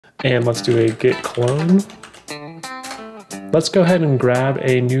And let's do a git clone. Let's go ahead and grab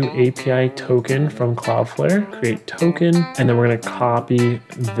a new API token from Cloudflare, create token, and then we're gonna copy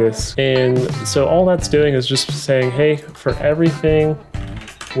this. And so all that's doing is just saying, hey, for everything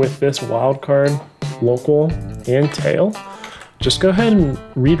with this wildcard, local and tail, just go ahead and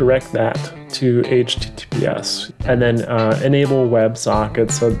redirect that to HTTPS and then enable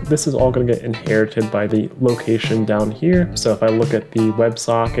WebSockets. So this is all gonna get inherited by the location down here. So if I look at the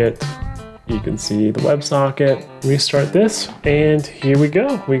WebSocket, you can see the WebSocket, restart this, and here we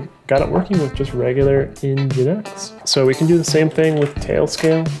go. We got it working with just regular Nginx. So we can do the same thing with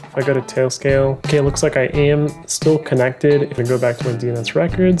Tailscale. If I go to Tailscale, okay, it looks like I am still connected. If I go back to my DNS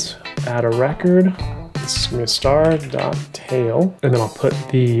records, add a record, it's gonna be star.tail, and then I'll put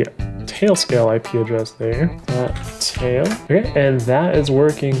the Tailscale IP address there, tail. Okay, and that is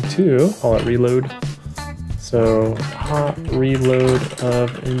working too. I'll let reload. So hot reload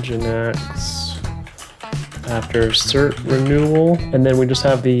of Nginx after cert renewal. And then we just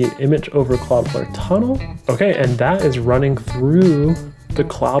have the image over Cloudflare tunnel. Okay, and that is running through the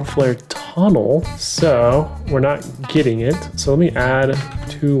Cloudflare tunnel. So we're not getting it. So let me add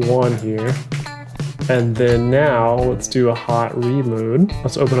 2.1 here. And then now let's do a hot reload.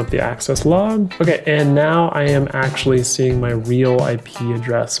 Let's open up the access log. Okay, and now I am actually seeing my real IP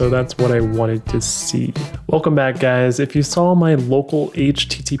address. So that's what I wanted to see. Welcome back, guys. If you saw my local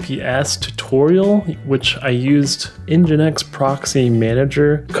HTTPS tutorial, which I used Nginx Proxy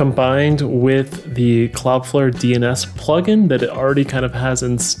Manager combined with the Cloudflare DNS plugin that it already kind of has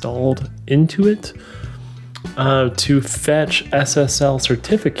installed into it to fetch SSL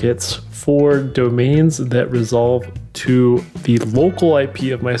certificates for domains that resolve to the local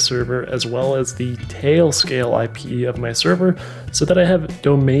IP of my server as well as the Tailscale IP of my server, so that I have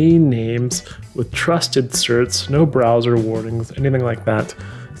domain names with trusted certs, no browser warnings, anything like that.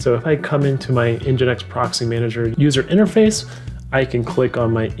 So if I come into my Nginx Proxy Manager user interface, I can click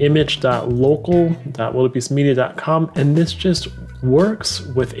on my image.local.wildebeestmedia.com, and this just works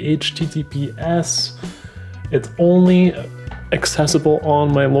with HTTPS. It's only accessible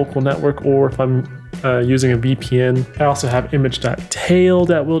on my local network, or if I'm using a VPN. I also have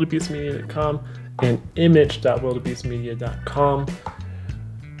image.tail.wildebeestmedia.com and image.wildebeestmedia.com.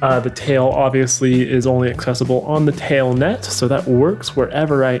 The tail obviously is only accessible on the tailnet, so that works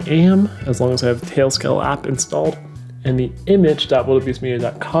wherever I am as long as I have the Tailscale app installed. And the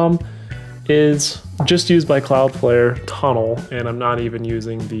image.wildebeestmedia.com is just used by Cloudflare tunnel, and I'm not even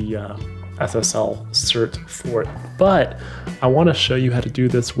using the SSL cert for it. But I want to show you how to do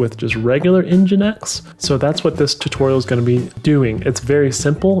this with just regular Nginx. So that's what this tutorial is going to be doing. It's very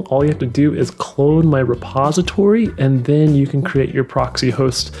simple. All you have to do is clone my repository, and then you can create your proxy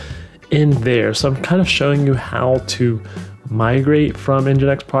host in there. So I'm kind of showing you how to migrate from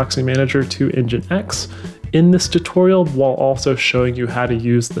Nginx Proxy Manager to Nginx in this tutorial, while also showing you how to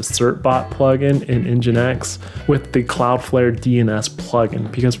use the Certbot plugin in Nginx with the Cloudflare DNS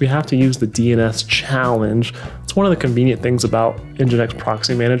plugin, because we have to use the DNS challenge. It's one of the convenient things about Nginx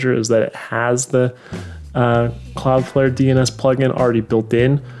Proxy Manager is that it has the Cloudflare DNS plugin already built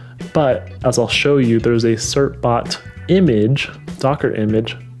in, but as I'll show you, there's a Certbot image, Docker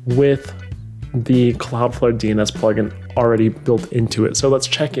image, with the Cloudflare DNS plugin already built into it. So let's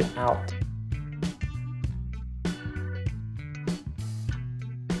check it out.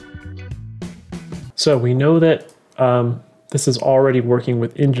 So we know that this is already working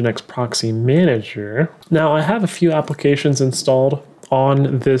with Nginx Proxy Manager. Now I have a few applications installed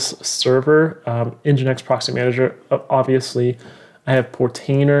on this server, Nginx Proxy Manager. Obviously, I have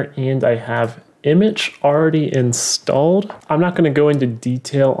Portainer and I have Immich already installed. I'm not going to go into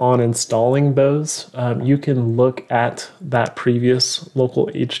detail on installing those. You can look at that previous local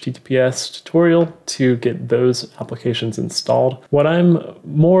HTTPS tutorial to get those applications installed. What I'm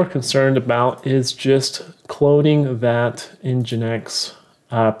more concerned about is just cloning that Nginx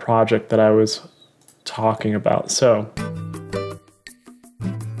project that I was talking about. So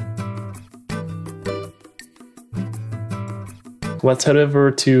let's head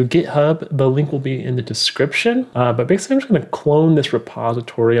over to GitHub. The link will be in the description. But basically, I'm just going to clone this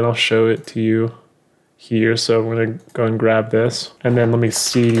repository and I'll show it to you here. So I'm going to go and grab this. And then let me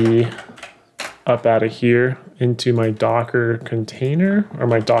cd up out of here into my Docker container, or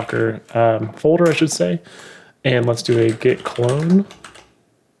my Docker folder, I should say. And let's do a git clone.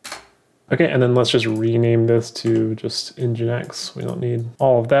 Okay, and then let's just rename this to just Nginx. We don't need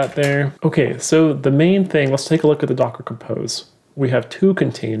all of that there. Okay, so the main thing, let's take a look at the Docker Compose. We have two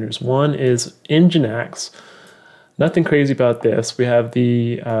containers. One is Nginx. Nothing crazy about this. We have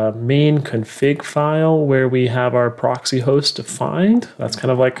the main config file where we have our proxy host defined. That's kind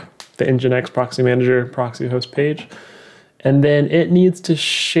of like the Nginx Proxy Manager proxy host page. And then it needs to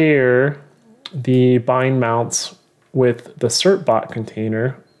share the bind mounts with the Certbot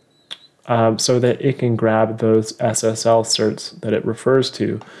container so that it can grab those SSL certs that it refers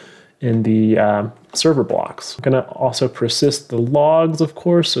to in the server blocks. I'm gonna also persist the logs, of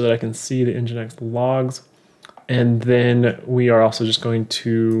course, so that I can see the Nginx logs. And then we are also just going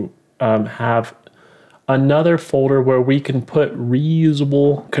to have another folder where we can put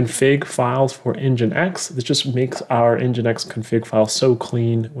reusable config files for Nginx. This just makes our Nginx config file so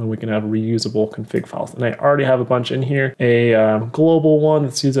clean when we can have reusable config files. And I already have a bunch in here. A global one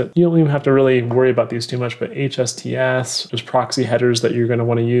that's used it. You don't even have to really worry about these too much, but HTTPS, there's proxy headers that you're going to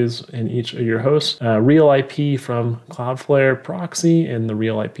want to use in each of your hosts. Real IP from CloudFlare Proxy and the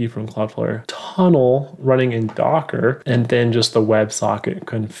real IP from CloudFlare Tunnel running in Docker, and then just the WebSocket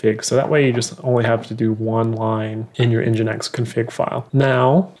config. So that way you just only have to do one line in your Nginx config file.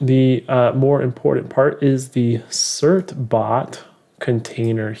 Now, the more important part is the Certbot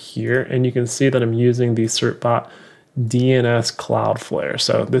container here. And you can see that I'm using the Certbot DNS Cloudflare.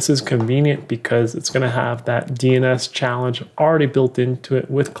 So this is convenient because it's going to have that DNS challenge already built into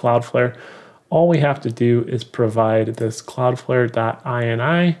it with Cloudflare. All we have to do is provide this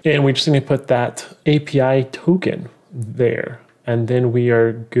cloudflare.ini, and we just need to put that API token there, and then we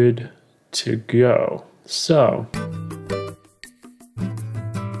are good to go. So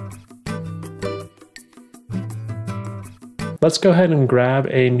let's go ahead and grab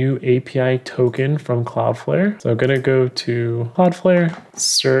a new API token from Cloudflare. So I'm going to go to Cloudflare,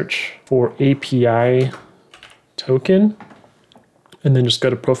 search for API token, and then just go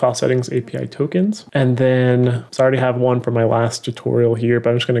to profile settings, API tokens. And then, so I already have one from my last tutorial here, but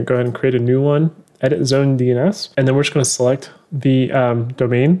I'm just going to go ahead and create a new one, edit zone DNS. And then we're just going to select the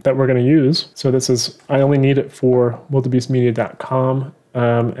domain that we're going to use. So this is, I only need it for wildebeestmedia.com.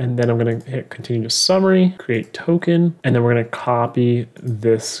 And then I'm going to hit continue to summary, create token, and then we're going to copy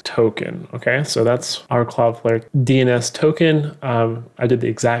this token. Okay, so that's our Cloudflare DNS token. I did the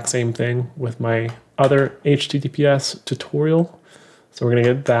exact same thing with my other HTTPS tutorial. So we're going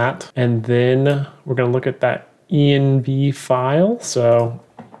to get that. And then we're going to look at that env file. So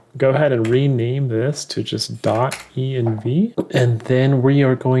go ahead and rename this to just .env. And then we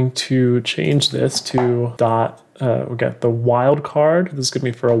are going to change this to we got the wildcard. This is going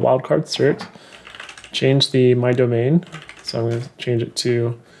to be for a wildcard cert. Change the my domain. So I'm going to change it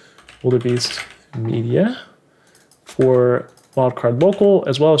to wildebeest media for wildcard local,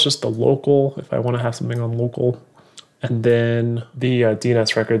 as well as just the local if I want to have something on local. And then the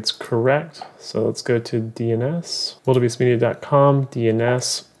DNS record's correct. So let's go to DNS, wildebeestmedia.com,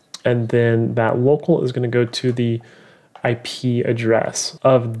 DNS, and then that local is going to go to the IP address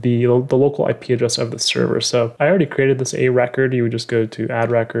of the local IP address of the server. So I already created this A record. You would just go to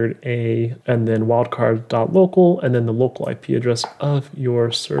add record A and then wildcard.local and then the local IP address of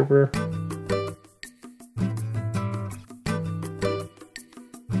your server.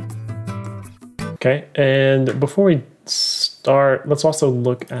 Okay, and before we start, let's also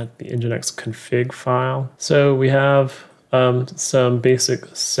look at the Nginx config file. So we have some basic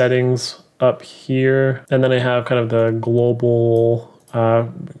settings up here, and then I have kind of the global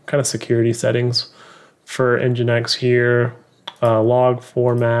kind of security settings for Nginx here, log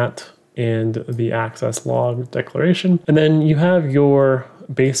format, and the access log declaration. And then you have your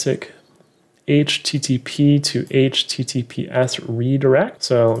basic HTTP to HTTPS redirect.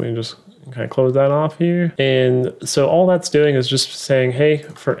 So let me just kind of close that off here. And so all that's doing is just saying, hey,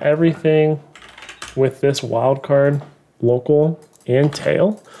 for everything with this wildcard, local, and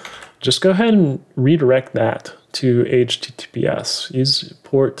tail, just go ahead and redirect that to HTTPS. Use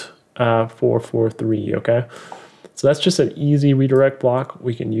port 443, okay? So that's just an easy redirect block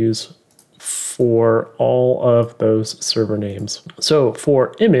we can use for all of those server names. So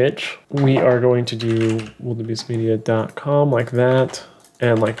for Immich, we are going to do wildebeestmedia.com like that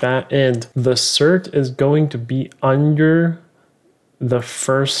and like that. And the cert is going to be under the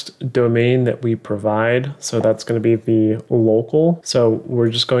first domain that we provide. So that's going to be the local. So we're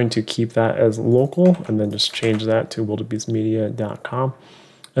just going to keep that as local and then just change that to wildebeestmedia.com.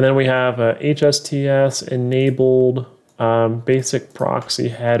 And then we have HSTS enabled basic proxy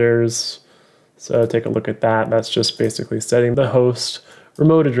headers. So take a look at that. That's just basically setting the host,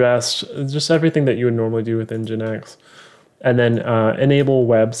 remote address, just everything that you would normally do with Nginx. And then enable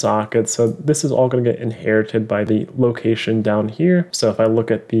WebSockets. So this is all going to get inherited by the location down here. So if I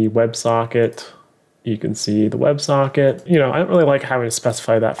look at the WebSocket, you can see the WebSocket. You know, I don't really like having to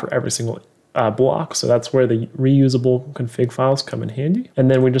specify that for every single block. So that's where the reusable config files come in handy. And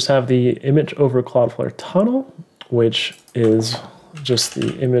then we just have the image over Cloudflare tunnel, which is just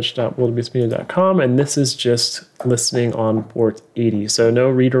the image.wildernessmedia.com. And this is just listening on port 80. So no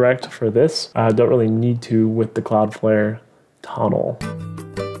redirect for this. Don't really need to with the Cloudflare tunnel.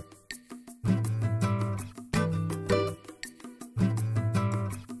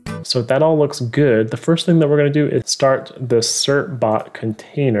 So that all looks good. The first thing that we're going to do is start the Certbot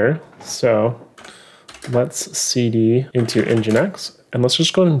container. So let's cd into Nginx, and let's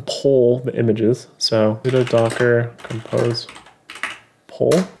just go ahead and pull the images. So sudo docker compose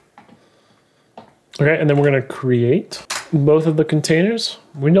pull. Okay, and then we're going to create both of the containers.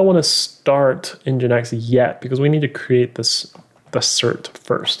 We don't want to start Nginx yet because we need to create the cert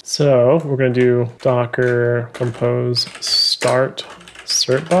first. So we're going to do docker compose start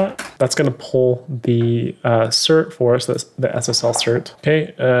Certbot. That's going to pull the cert for us, that's the SSL cert.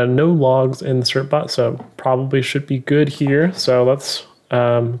 Okay, no logs in the Certbot, so probably should be good here. So let's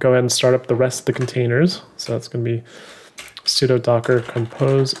go ahead and start up the rest of the containers. So that's going to be sudo docker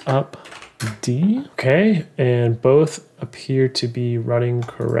compose up d. Okay, and both appear to be running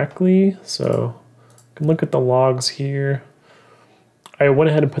correctly. So you can look at the logs here. I went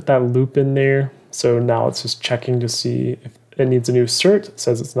ahead and put that loop in there. So now it's just checking to see if it needs a new cert. It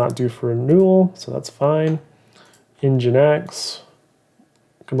says it's not due for renewal, so that's fine. Nginx,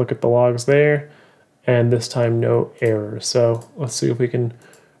 you can look at the logs there, and this time no error. So let's see if we can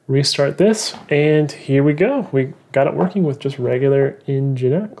restart this, and here we go. We got it working with just regular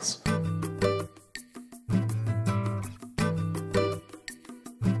Nginx.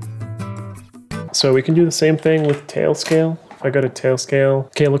 So we can do the same thing with Tailscale. If I go to Tailscale,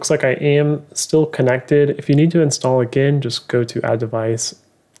 okay, it looks like I am still connected. If you need to install again, just go to Add Device,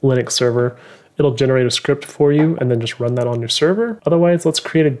 Linux Server. It'll generate a script for you and then just run that on your server. Otherwise, let's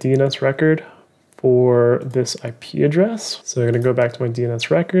create a DNS record for this IP address. So I'm gonna go back to my DNS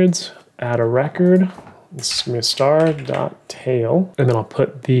records, add a record. This is gonna be star.tail, and then I'll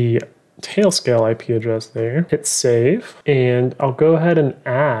put the Tailscale IP address there, hit save, and I'll go ahead and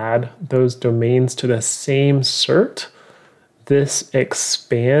add those domains to the same cert. This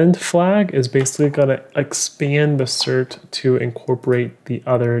expand flag is basically going to expand the cert to incorporate the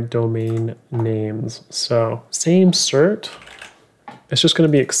other domain names. So same cert, it's just going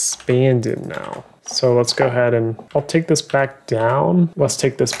to be expanded now. So let's go ahead and I'll take this back down. Let's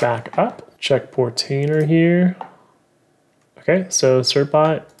take this back up. Check Portainer here. Okay, so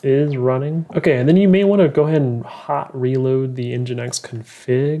Certbot is running. Okay, and then you may want to go ahead and hot reload the Nginx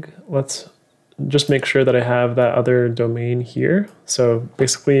config. Let's just make sure that I have that other domain here. So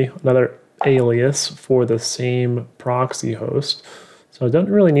basically another alias for the same proxy host. So I don't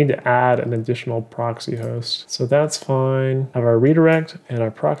really need to add an additional proxy host. So that's fine. Have our redirect and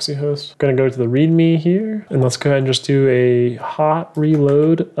our proxy host. I'm gonna go to the README here, and let's go ahead and just do a hot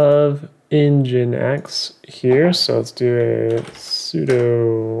reload of Nginx here. So let's do a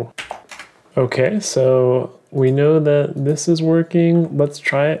sudo. Okay, so we know that this is working. Let's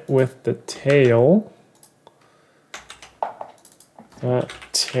try it with the tail.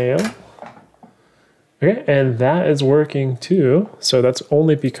 Tail. Okay, and that is working too. So that's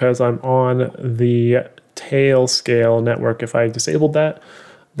only because I'm on the Tailscale network. If I disabled that,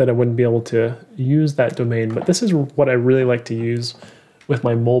 then I wouldn't be able to use that domain. But this is what I really like to use with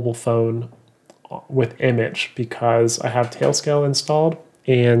my mobile phone with Immich, because I have Tailscale installed,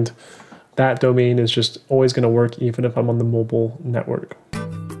 and that domain is just always going to work even if I'm on the mobile network.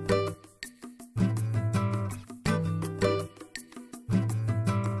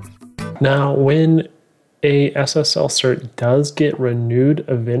 Now, when a SSL cert does get renewed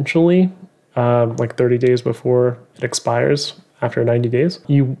eventually, like 30 days before it expires after 90 days,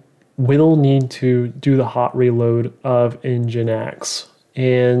 you will need to do the hot reload of Nginx.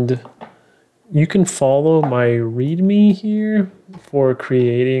 And you can follow my README here for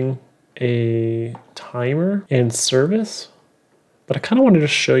creating a timer and service, but I kind of wanted to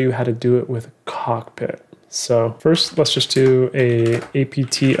show you how to do it with Cockpit. So first, let's just do a apt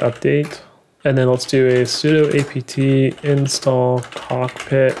update, and then let's do a sudo apt install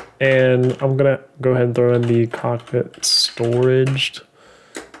Cockpit, and I'm gonna go ahead and throw in the Cockpit storage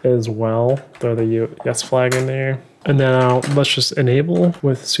as well. Throw the yes flag in there, and now let's just enable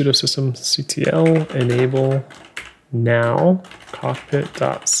with sudo systemctl enable now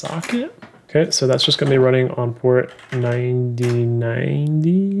cockpit.socket. Okay, so that's just gonna be running on port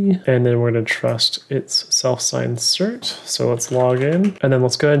 9090, and then we're gonna trust its self-signed cert. So let's log in, and then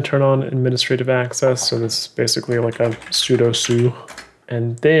let's go ahead and turn on administrative access. So this is basically like a sudo su.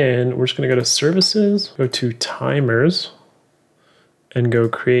 And then we're just gonna go to services, go to timers, and go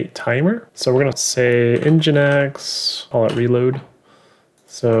create timer. So we're gonna say Nginx, call it reload.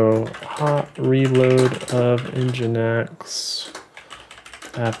 So hot reload of Nginx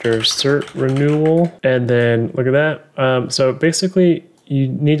after cert renewal. And then look at that. So basically you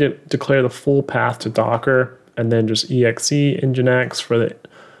need to declare the full path to Docker and then just exe Nginx for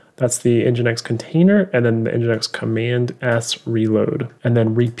that's the Nginx container, and then the Nginx command S reload. And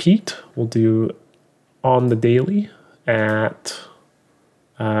then repeat, we'll do on the daily at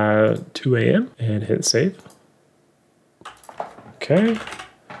 2 a.m. and hit save. Okay.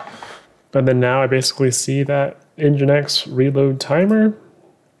 And then now I basically see that Nginx reload timer,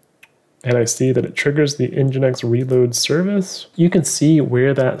 and I see that it triggers the Nginx reload service. You can see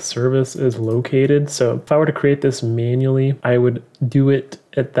where that service is located. So if I were to create this manually, I would do it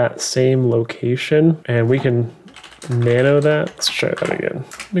at that same location, and we can nano that. Let's try that again.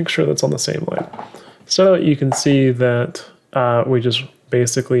 Make sure that's on the same line. So you can see that we just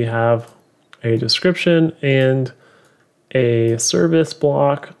basically have a description and a service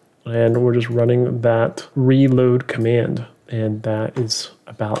block, and we're just running that reload command, and that is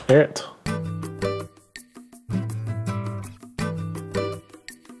about it.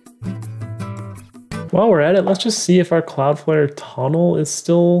 While we're at it, let's just see if our Cloudflare tunnel is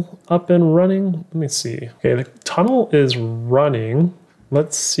still up and running. Let me see. Okay, the tunnel is running.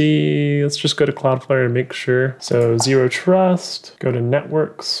 Let's see, let's just go to Cloudflare and make sure. So zero trust, go to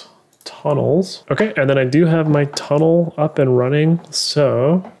networks, tunnels. Okay, and then I do have my tunnel up and running.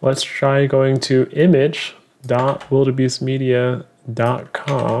 So let's try going to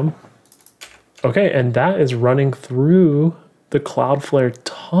image.wildebeestmedia.com. Okay, and that is running through the Cloudflare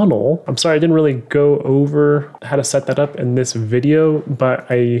tunnel. I'm sorry, I didn't really go over how to set that up in this video, but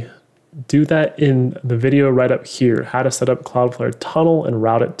I do that in the video right up here, how to set up Cloudflare tunnel and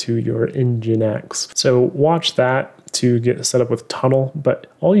route it to your Nginx. So watch that to get set up with tunnel, but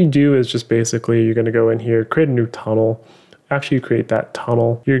all you do is just basically you're gonna go in here, create a new tunnel. After you create that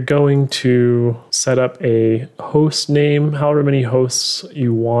tunnel, you're going to set up a host name, however many hosts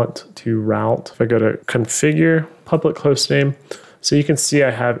you want to route. If I go to configure, public host name, so you can see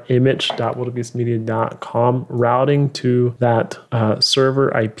I have image.wildebeestmedia.com routing to that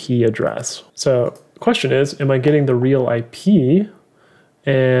server IP address. So the question is, am I getting the real IP?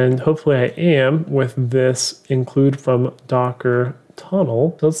 And hopefully I am with this include from Docker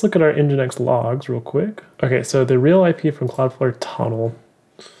tunnel. So let's look at our Nginx logs real quick. Okay, so the real IP from Cloudflare tunnel,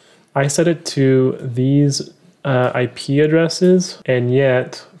 I set it to these IP addresses, and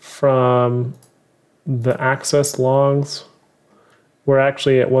yet from the access logs, we're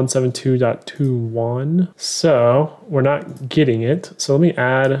actually at 172.21. So we're not getting it. So let me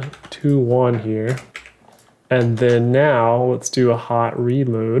add 2.1 here. And then now let's do a hot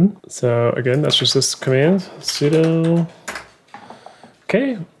reload. So again, that's just this command, sudo.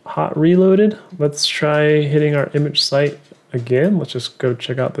 Okay, hot reloaded. Let's try hitting our image site again. Let's just go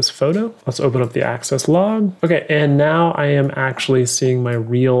check out this photo. Let's open up the access log. Okay, and now I am actually seeing my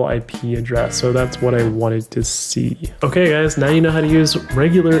real IP address. So that's what I wanted to see. Okay guys, now you know how to use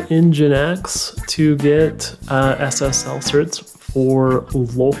regular Nginx to get SSL certs for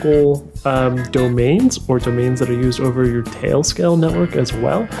local domains or domains that are used over your Tailscale network as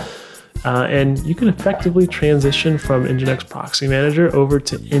well. And you can effectively transition from Nginx Proxy Manager over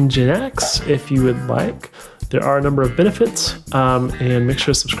to Nginx if you would like. There are a number of benefits, and make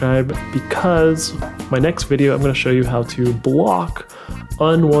sure to subscribe because my next video, I'm going to show you how to block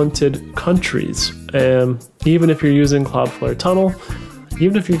unwanted countries. Even if you're using Cloudflare tunnel,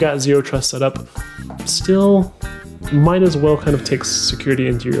 even if you've got zero trust set up, still might as well kind of take security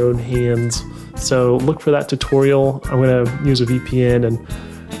into your own hands. So look for that tutorial. I'm going to use a VPN and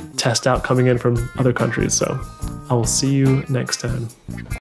test out coming in from other countries. So I will see you next time.